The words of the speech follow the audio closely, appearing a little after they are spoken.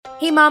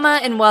Hey Mama,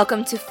 and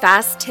welcome to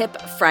Fast Tip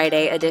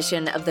Friday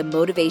edition of the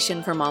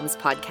Motivation for Moms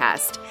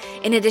podcast.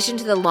 In addition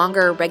to the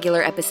longer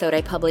regular episode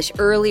I published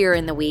earlier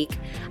in the week,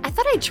 I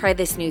thought I'd try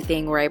this new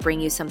thing where I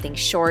bring you something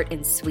short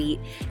and sweet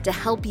to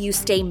help you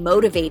stay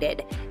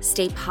motivated,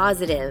 stay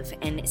positive,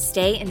 and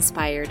stay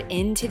inspired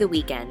into the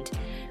weekend.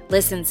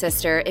 Listen,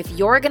 sister, if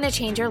you're going to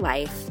change your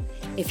life,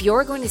 if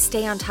you're going to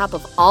stay on top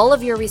of all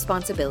of your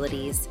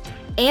responsibilities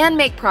and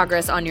make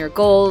progress on your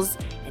goals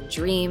and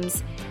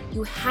dreams,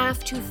 you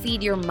have to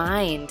feed your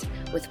mind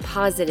with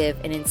positive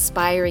and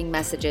inspiring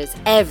messages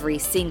every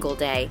single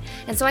day.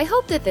 And so I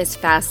hope that this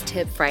Fast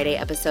Tip Friday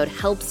episode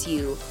helps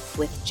you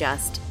with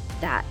just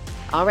that.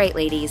 All right,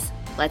 ladies,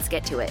 let's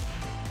get to it.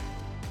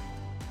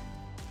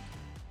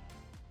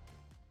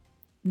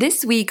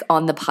 This week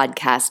on the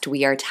podcast,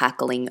 we are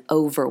tackling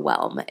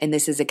overwhelm, and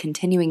this is a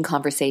continuing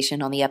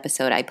conversation on the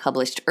episode I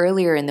published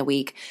earlier in the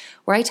week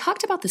where I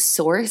talked about the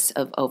source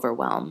of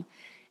overwhelm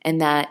and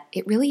that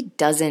it really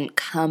doesn't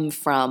come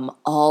from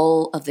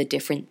all of the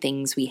different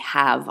things we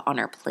have on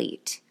our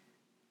plate.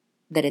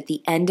 That at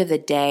the end of the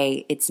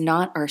day, it's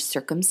not our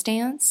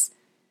circumstance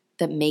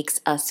that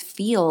makes us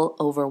feel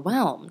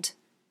overwhelmed,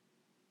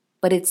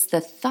 but it's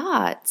the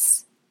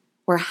thoughts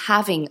we're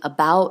having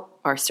about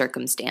our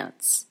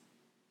circumstance,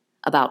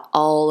 about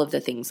all of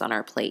the things on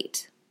our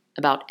plate,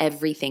 about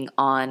everything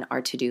on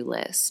our to-do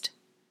list.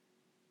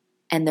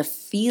 And the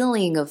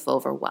feeling of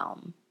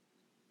overwhelm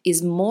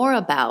is more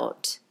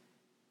about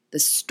the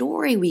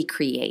story we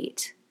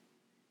create.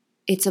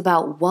 It's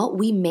about what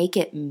we make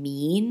it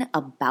mean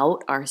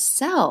about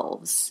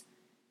ourselves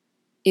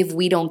if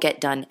we don't get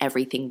done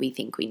everything we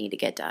think we need to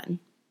get done.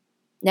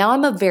 Now,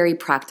 I'm a very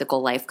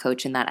practical life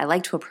coach in that I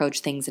like to approach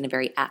things in a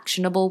very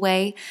actionable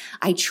way.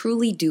 I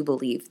truly do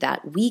believe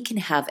that we can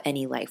have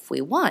any life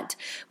we want.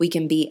 We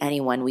can be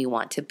anyone we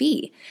want to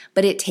be,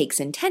 but it takes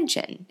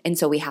intention. And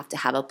so we have to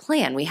have a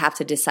plan. We have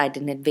to decide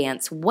in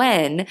advance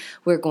when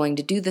we're going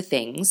to do the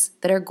things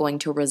that are going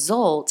to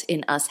result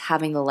in us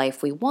having the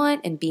life we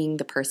want and being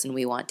the person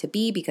we want to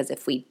be, because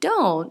if we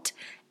don't,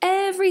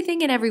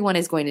 everything and everyone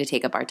is going to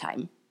take up our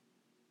time.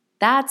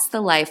 That's the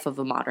life of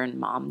a modern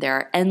mom. There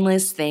are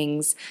endless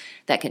things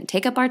that can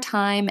take up our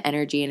time,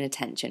 energy, and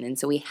attention. And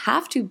so we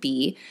have to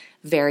be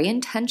very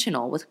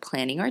intentional with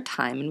planning our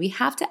time, and we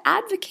have to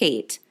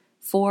advocate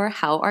for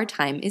how our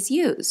time is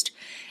used.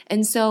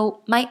 And so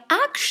my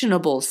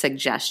actionable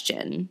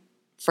suggestion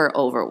for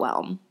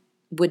overwhelm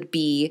would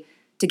be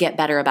to get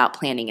better about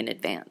planning in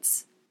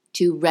advance,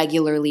 to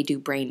regularly do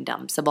brain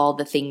dumps of all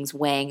the things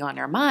weighing on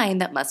our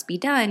mind that must be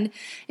done,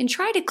 and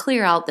try to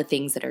clear out the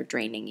things that are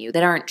draining you,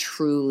 that aren't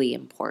truly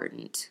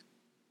important,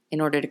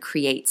 in order to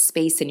create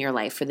space in your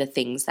life for the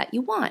things that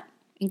you want,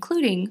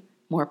 including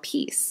more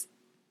peace.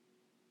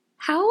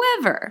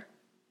 However,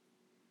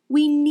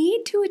 we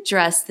need to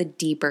address the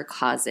deeper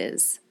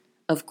causes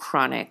of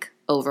chronic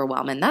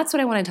overwhelm, and that's what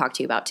I want to talk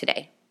to you about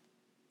today.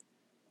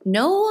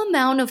 No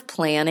amount of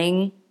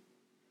planning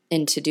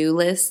and to-do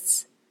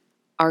lists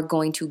are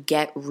going to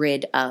get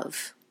rid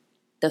of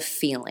the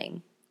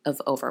feeling of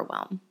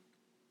overwhelm.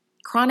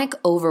 Chronic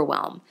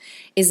overwhelm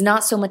is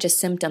not so much a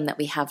symptom that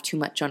we have too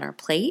much on our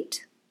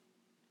plate,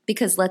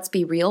 because let's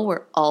be real,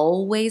 we're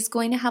always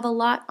going to have a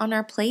lot on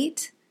our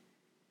plate.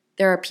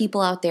 There are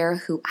people out there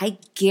who I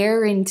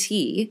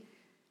guarantee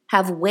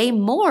have way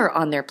more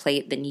on their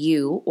plate than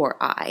you or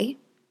I,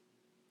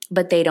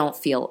 but they don't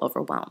feel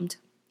overwhelmed,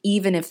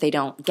 even if they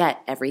don't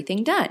get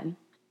everything done.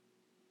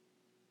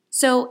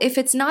 So if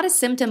it's not a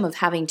symptom of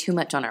having too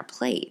much on our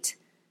plate,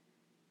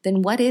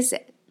 then what is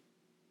it?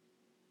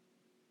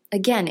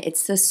 Again,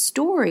 it's the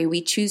story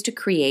we choose to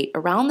create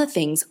around the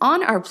things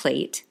on our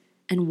plate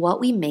and what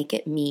we make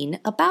it mean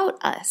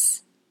about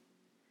us.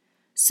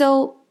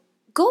 So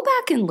go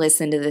back and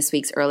listen to this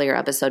week's earlier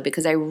episode,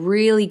 because I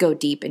really go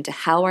deep into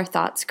how our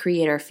thoughts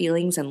create our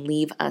feelings and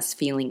leave us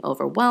feeling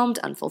overwhelmed,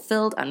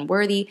 unfulfilled,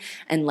 unworthy,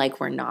 and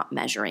like we're not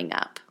measuring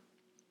up.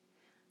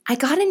 I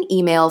got an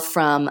email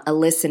from a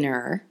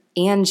listener,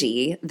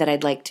 Angie, that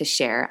I'd like to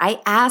share. I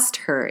asked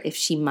her if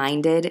she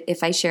minded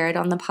if I share it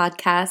on the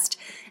podcast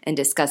and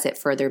discuss it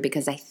further,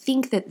 because I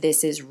think that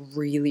this is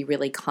really,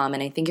 really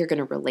common. I think you're going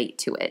to relate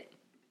to it.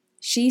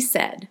 She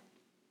said,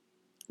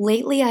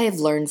 "Lately, I have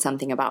learned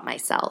something about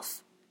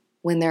myself.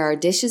 When there are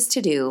dishes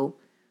to do,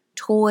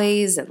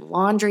 toys and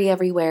laundry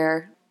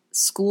everywhere,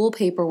 school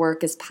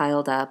paperwork is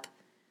piled up,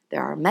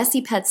 there are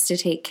messy pets to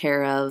take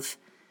care of,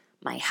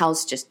 my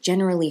house just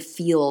generally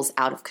feels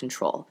out of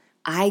control.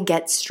 I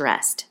get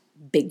stressed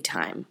big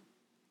time.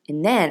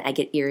 And then I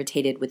get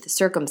irritated with the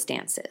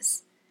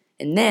circumstances.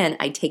 And then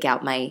I take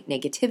out my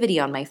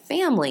negativity on my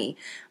family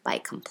by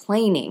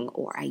complaining,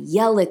 or I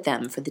yell at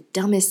them for the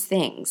dumbest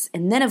things.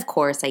 And then, of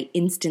course, I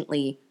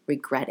instantly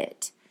regret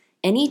it.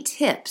 Any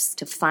tips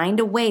to find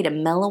a way to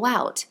mellow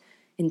out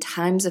in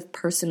times of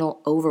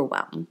personal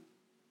overwhelm?"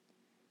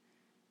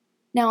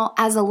 Now,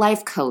 as a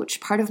life coach,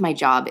 part of my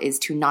job is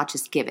to not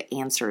just give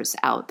answers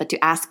out, but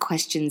to ask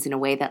questions in a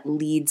way that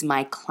leads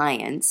my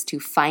clients to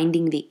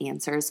finding the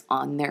answers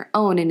on their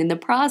own, and in the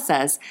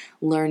process,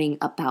 learning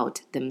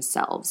about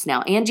themselves.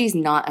 Now, Angie's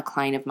not a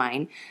client of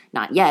mine,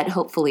 not yet.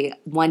 Hopefully,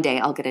 one day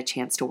I'll get a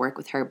chance to work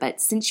with her,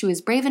 but since she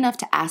was brave enough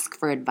to ask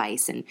for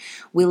advice and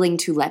willing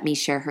to let me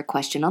share her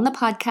question on the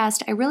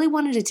podcast, I really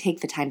wanted to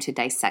take the time to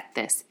dissect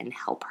this and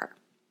help her.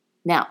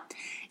 Now,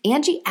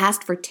 Angie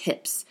asked for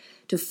tips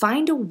to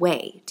find a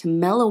way to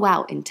mellow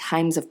out in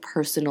times of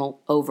personal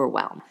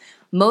overwhelm.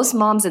 Most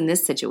moms in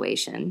this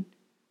situation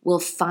will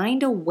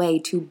find a way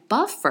to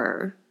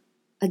buffer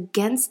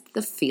against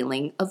the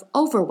feeling of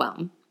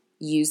overwhelm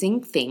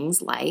using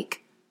things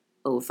like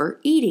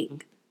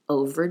overeating,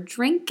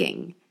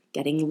 overdrinking,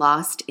 getting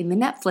lost in the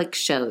Netflix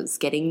shows,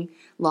 getting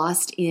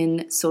lost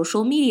in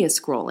social media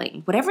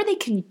scrolling, whatever they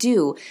can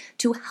do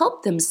to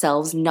help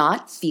themselves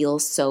not feel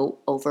so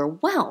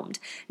overwhelmed.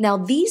 Now,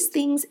 these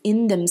things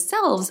in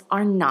themselves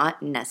are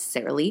not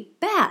necessarily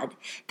bad.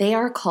 They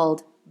are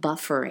called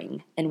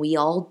buffering, and we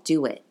all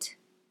do it.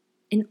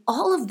 And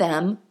all of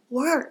them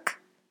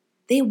work.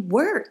 They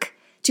work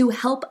to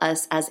help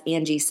us, as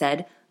Angie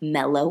said,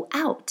 mellow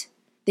out.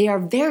 They are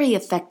very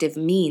effective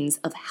means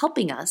of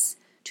helping us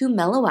to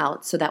mellow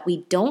out so that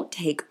we don't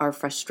take our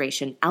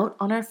frustration out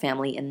on our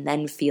family and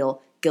then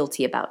feel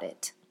guilty about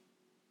it.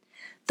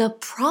 The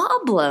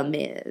problem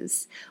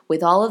is,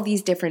 with all of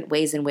these different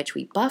ways in which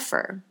we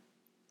buffer,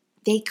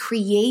 they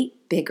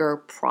create bigger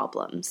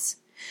problems.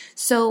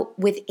 So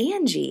with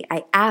Angie,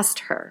 I asked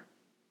her,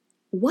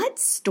 what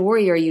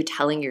story are you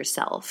telling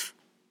yourself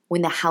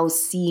when the house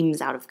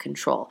seems out of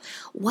control?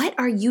 What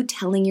are you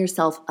telling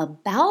yourself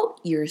about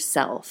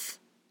yourself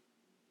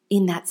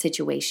in that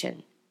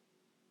situation?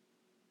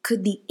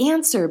 Could the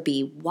answer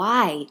be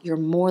why you're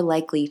more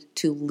likely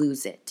to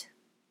lose it?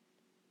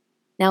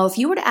 Now, if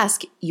you were to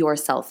ask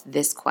yourself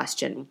this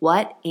question,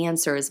 what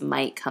answers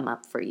might come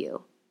up for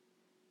you?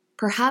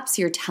 Perhaps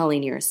you're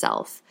telling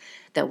yourself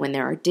that when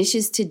there are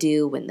dishes to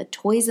do, when the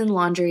toys and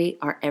laundry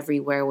are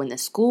everywhere, when the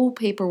school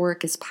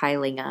paperwork is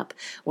piling up,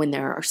 when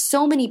there are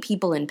so many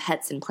people and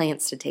pets and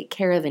plants to take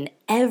care of, and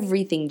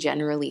everything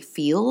generally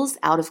feels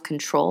out of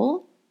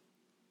control,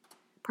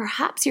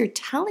 perhaps you're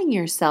telling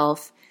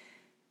yourself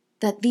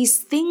that these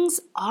things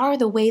are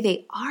the way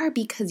they are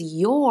because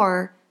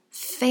you're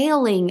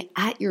failing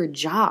at your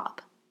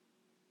job.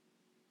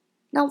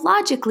 Now,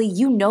 logically,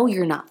 you know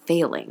you're not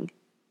failing,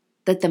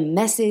 that the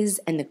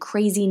messes and the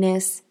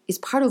craziness is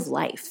part of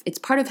life. It's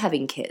part of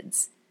having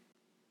kids.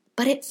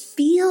 But it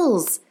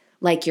feels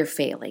like you're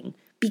failing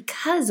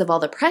because of all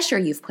the pressure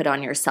you've put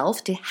on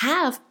yourself to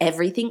have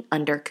everything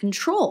under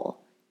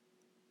control.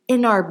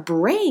 And our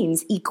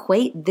brains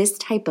equate this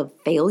type of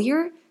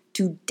failure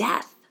to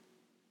death.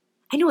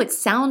 I know it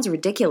sounds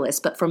ridiculous,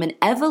 but from an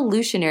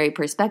evolutionary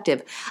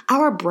perspective,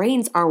 our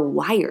brains are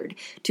wired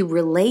to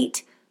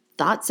relate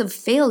thoughts of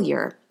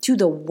failure to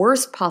the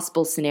worst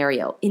possible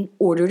scenario in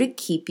order to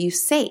keep you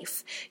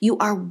safe. You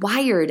are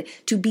wired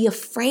to be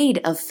afraid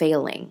of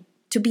failing,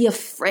 to be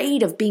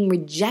afraid of being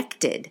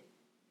rejected,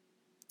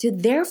 to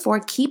therefore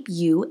keep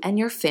you and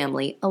your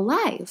family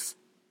alive.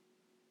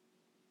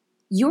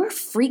 You're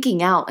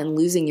freaking out and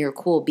losing your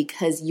cool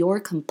because you're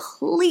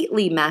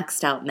completely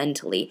maxed out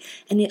mentally,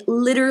 and it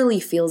literally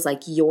feels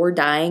like you're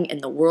dying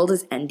and the world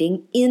is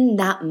ending in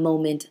that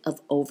moment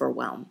of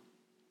overwhelm.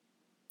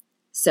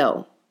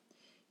 So,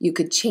 you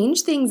could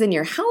change things in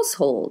your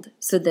household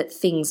so that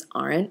things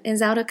aren't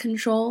as out of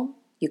control.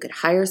 You could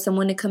hire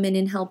someone to come in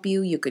and help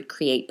you. You could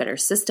create better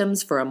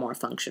systems for a more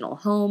functional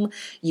home.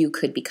 You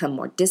could become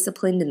more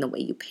disciplined in the way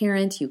you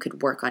parent. You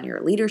could work on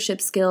your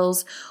leadership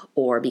skills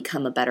or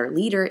become a better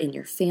leader in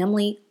your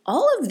family.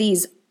 All of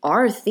these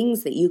are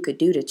things that you could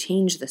do to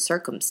change the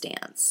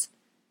circumstance.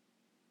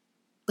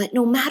 But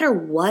no matter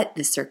what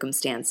the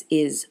circumstance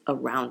is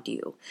around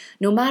you,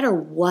 no matter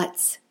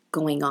what's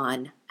going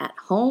on at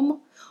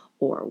home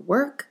or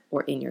work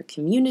or in your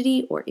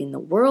community or in the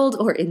world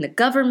or in the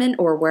government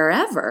or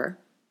wherever,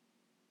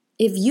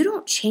 if you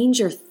don't change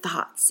your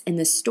thoughts and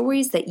the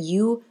stories that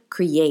you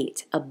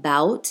create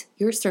about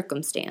your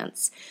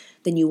circumstance,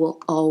 then you will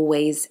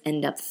always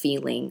end up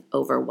feeling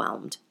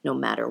overwhelmed no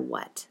matter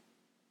what.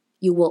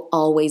 You will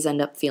always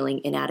end up feeling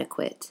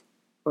inadequate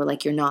or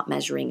like you're not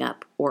measuring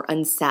up or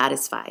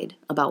unsatisfied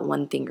about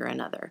one thing or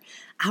another.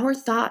 Our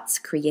thoughts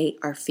create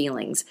our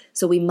feelings,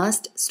 so we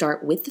must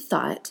start with the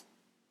thought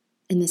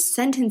and the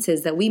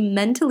sentences that we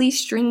mentally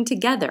string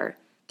together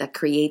that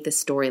create the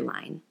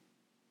storyline.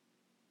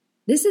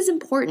 This is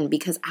important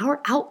because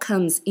our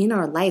outcomes in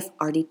our life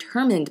are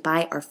determined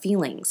by our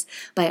feelings,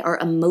 by our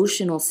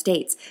emotional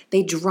states.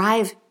 They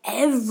drive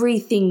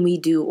everything we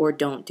do or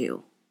don't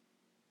do,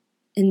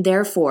 and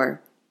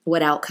therefore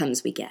what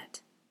outcomes we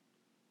get.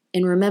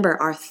 And remember,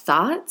 our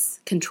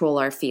thoughts control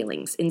our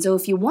feelings. And so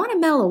if you want to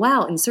mellow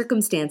out in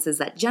circumstances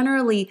that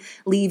generally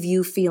leave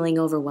you feeling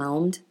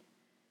overwhelmed,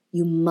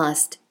 you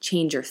must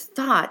change your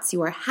thoughts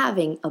you are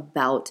having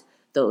about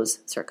those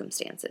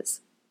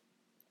circumstances.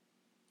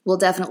 We'll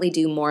definitely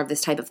do more of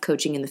this type of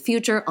coaching in the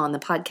future on the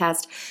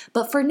podcast.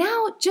 But for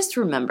now, just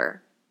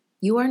remember,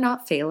 you are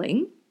not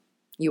failing.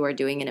 You are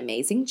doing an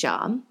amazing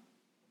job.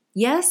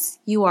 Yes,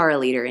 you are a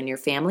leader in your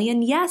family,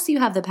 and yes, you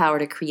have the power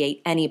to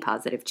create any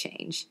positive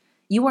change.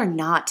 You are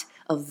not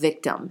a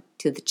victim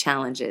to the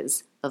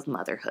challenges of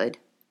motherhood.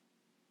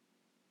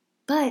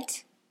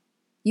 But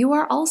you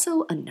are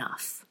also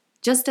enough,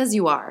 just as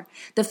you are.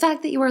 The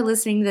fact that you are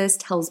listening to this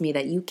tells me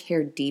that you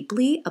care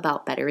deeply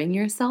about bettering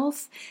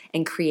yourself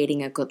and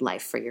creating a good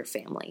life for your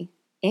family.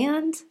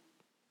 And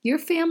your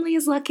family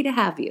is lucky to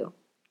have you.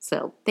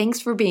 So thanks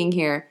for being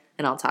here,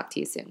 and I'll talk to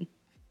you soon.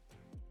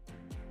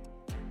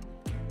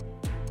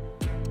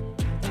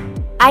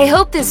 I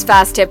hope this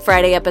Fast Tip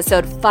Friday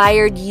episode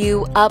fired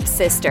you up,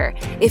 sister.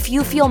 If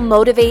you feel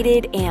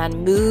motivated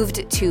and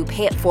moved to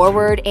pay it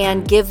forward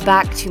and give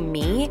back to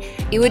me,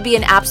 it would be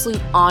an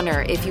absolute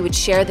honor if you would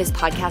share this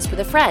podcast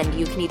with a friend.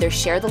 You can either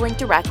share the link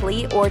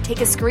directly or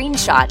take a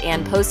screenshot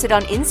and post it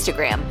on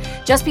Instagram.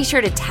 Just be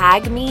sure to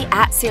tag me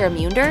at Sarah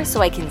Munder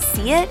so I can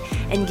see it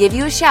and give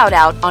you a shout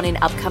out on an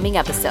upcoming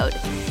episode.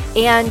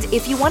 And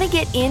if you want to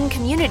get in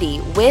community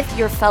with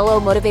your fellow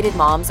motivated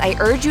moms, I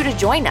urge you to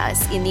join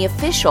us in the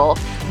official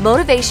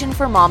Motivation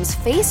for Moms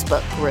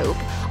Facebook group.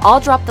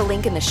 I'll drop the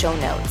link in the show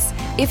notes.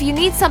 If you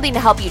need something to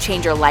help you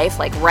change your life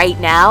like right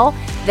now,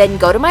 then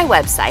go to my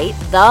website,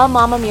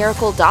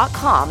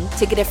 themamamiracle.com,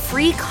 to get a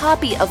free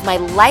copy of my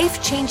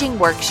life-changing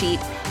worksheet,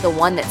 the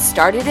one that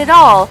started it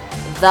all,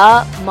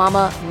 The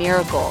Mama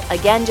Miracle.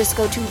 Again, just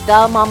go to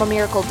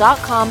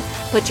themamamiracle.com,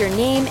 put your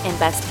name and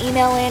best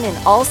email in, and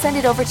I'll send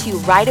it over to you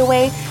right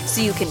away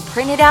so you can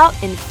print it out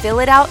and fill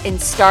it out and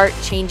start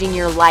changing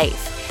your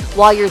life.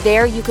 While you're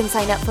there, you can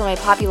sign up for my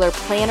popular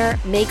planner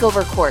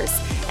makeover course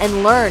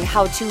and learn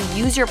how to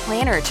use your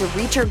planner to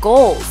reach your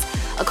goals,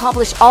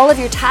 accomplish all of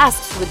your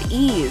tasks with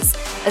ease,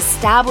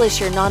 establish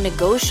your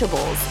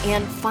non-negotiables,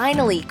 and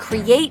finally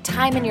create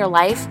time in your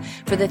life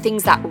for the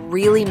things that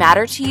really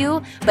matter to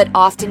you but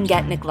often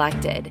get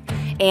neglected.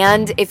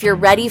 And if you're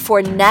ready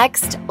for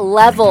next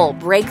level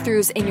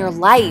breakthroughs in your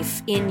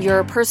life, in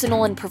your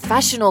personal and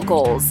professional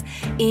goals,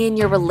 in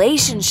your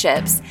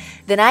relationships,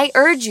 then I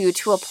urge you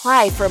to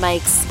apply for my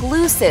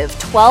exclusive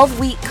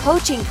 12-week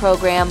coaching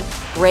program,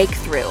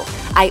 Breakthrough.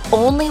 I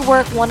only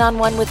work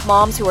one-on-one with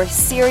moms who are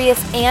serious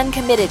and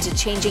committed to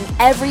changing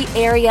every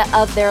area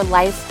of their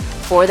life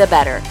for the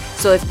better.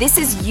 So if this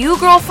is you,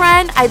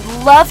 girlfriend, I'd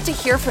love to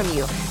hear from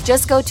you.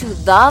 Just go to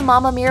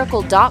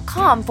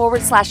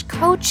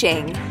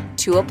themamamiracle.com/coaching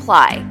to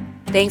apply.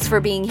 Thanks for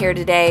being here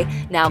today.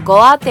 Now go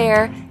out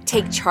there,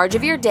 take charge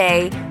of your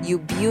day, you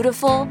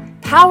beautiful,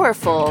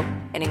 powerful,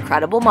 and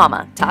incredible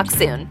mama. Talk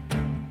soon.